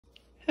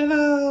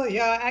Hello,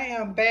 y'all. I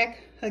am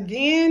back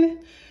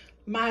again.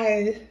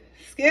 My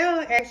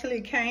scale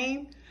actually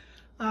came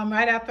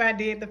right after I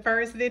did the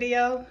first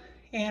video,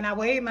 and I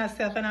weighed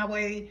myself, and I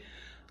weighed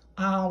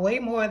way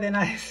more than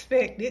I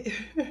expected.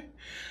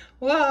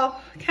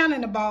 Well, kind of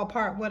in the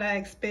ballpark what I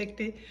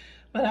expected,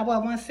 but I weighed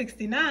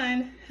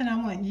 169, and I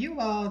want you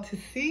all to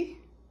see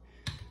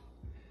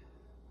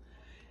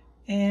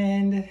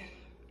and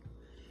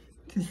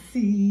to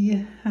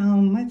see how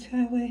much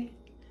I weigh.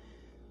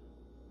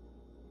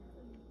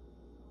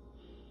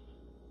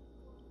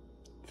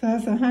 So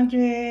it's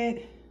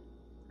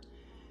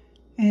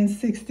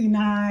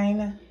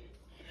 169.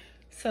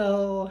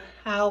 So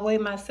I'll weigh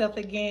myself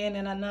again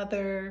in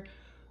another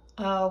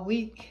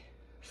week.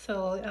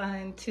 So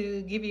and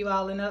to give you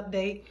all an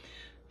update.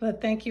 But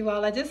thank you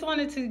all. I just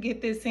wanted to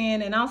get this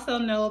in and also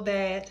know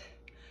that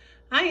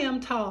I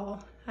am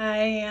tall. I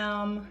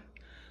am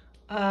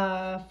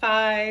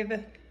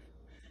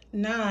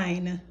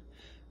 5'9".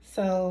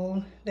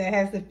 So that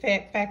has the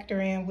fat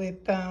factor in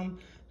with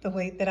the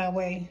weight that I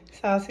weigh. So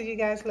I'll see you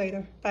guys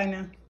later. Bye now.